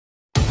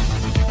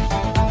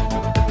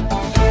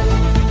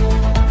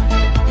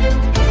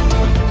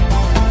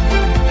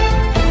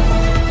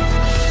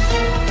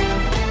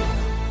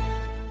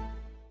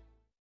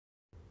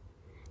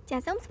ចា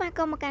សសូមស្វាគ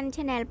មន៍មកកាន់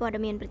Channel ព័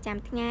ត៌មានប្រចាំ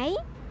ថ្ងៃ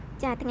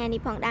ចាថ្ងៃនេះ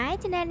ផងដែរ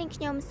Channel នេះ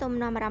ខ្ញុំសូម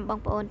នាំអារម្មណ៍បង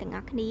ប្អូនទាំងអ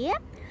ស់គ្នា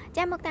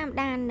ចាមកតាម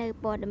ដាននៅ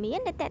ព័ត៌មាន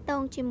ដែលតកត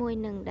ងជាមួយ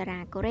នឹងតារា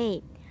កូរ៉េ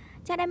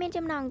ចាដែលមាន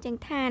ចំណងចឹង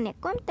ថាអ្នក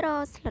គាំទ្រ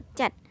ស្លុត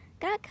ចិត្ត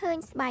ក្រោយឃើញ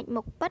ស្បែក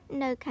មុខពិត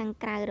នៅខាង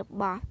ក្រៅរ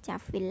បស់ចា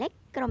Felix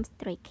ក្រុម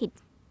Straykids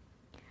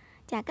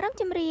ចាក្រុម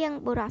ចម្រៀង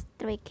បុរស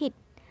Straykids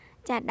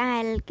ចាដែ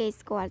លគេ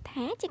ស្គាល់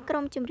ថាជាក្រុ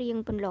មចម្រៀង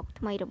ពន្លក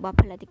ថ្មីរបស់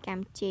ផលិតកម្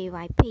ម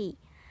JYP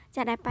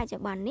ចាដែលបច្ចុ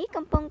ប្បន្ននេះ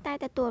កំពុងតែ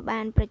ទទួលបា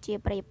នប្រជា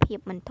ប្រិយភាព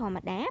មិនធម្ម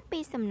តាពី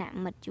សំណាក់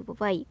មិត្តយុវ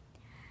វ័យ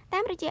តា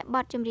មរយៈប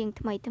ទចម្រៀង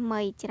ថ្មី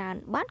ច្រើន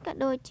បទក៏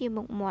ដូចជា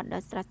មុខមាត់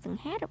ដ៏ស្រស់ស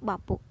ង្ហារប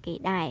ស់ពួកគេ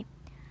ដែរ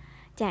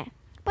ចា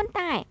ប៉ុន្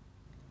តែ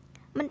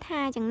មិន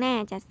ថាយ៉ាងណា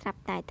ចាស្រាប់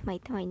តែថ្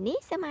មីនេះ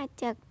សមា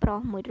ជិកប្រុស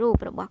មួយរូប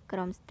របស់ក្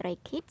រុម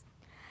Straykids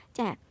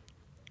ចា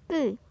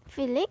គឺ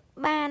Felix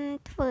បាន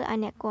ធ្វើឲ្យ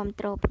អ្នកគាំ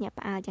ទ្រភ្ញាក់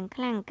ផ្អើលយ៉ាង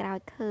ខ្លាំងក្រោយ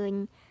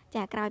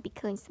ពី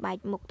ឃើញស្បែក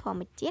មុខធម្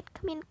មជាតិ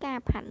គ្មានការ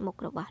ផាត់មុខ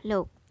របស់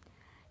លោក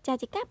ចា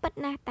ជាការពិត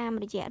ណាស់តាម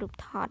រយៈរូប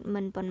ថត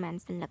មិនប៉ុន្មាន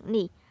សន្លឹក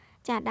នេះ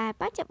ចាដែល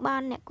បច្ចុប្ប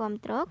ន្នអ្នកគាំ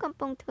ទ្រកំ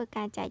ពុងធ្វើ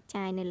ការចែក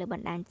ចាយនៅលើប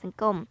ណ្ដាញសង្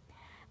គម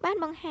បាន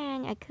បង្ហាញ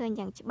ឲ្យឃើញ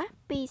យ៉ាងច្បាស់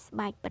ពីស្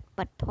បែក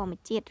ពិតធម្ម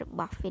ជាតិរប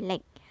ស់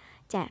Felix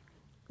ចា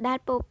ដែល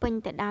ពោពេញ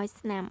ទៅដោយ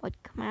ស្នាមអុច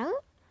ខ្មៅ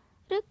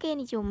ឬគេ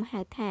និយមហៅ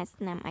ថា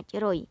ស្នាមអាច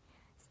រុយ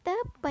ស្ទើ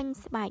រពេញ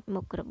ស្បែក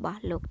មុខរបស់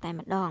លោកតែ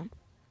ម្ដង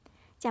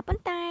ចាប៉ុ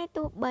ន្តែ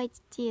ទោះបី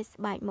ជា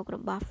ស្បែកមុខរ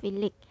បស់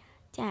Felix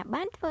ចា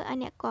បានធ្វើឲ្យ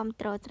អ្នកគាំ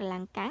ទ្រស្រ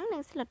ឡាំងកាំងនិ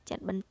ងស្លុតចិត្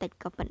តបន្តិច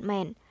ក៏ពិត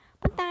មែន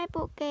ប៉ុន្តែ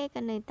ពួកគេ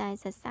ក៏នៅតែ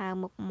សរសើរ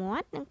មុខមា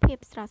ត់និងភាព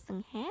ស្រស់ស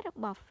ង្ហារ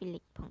បស់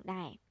Felix ផង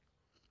ដែរ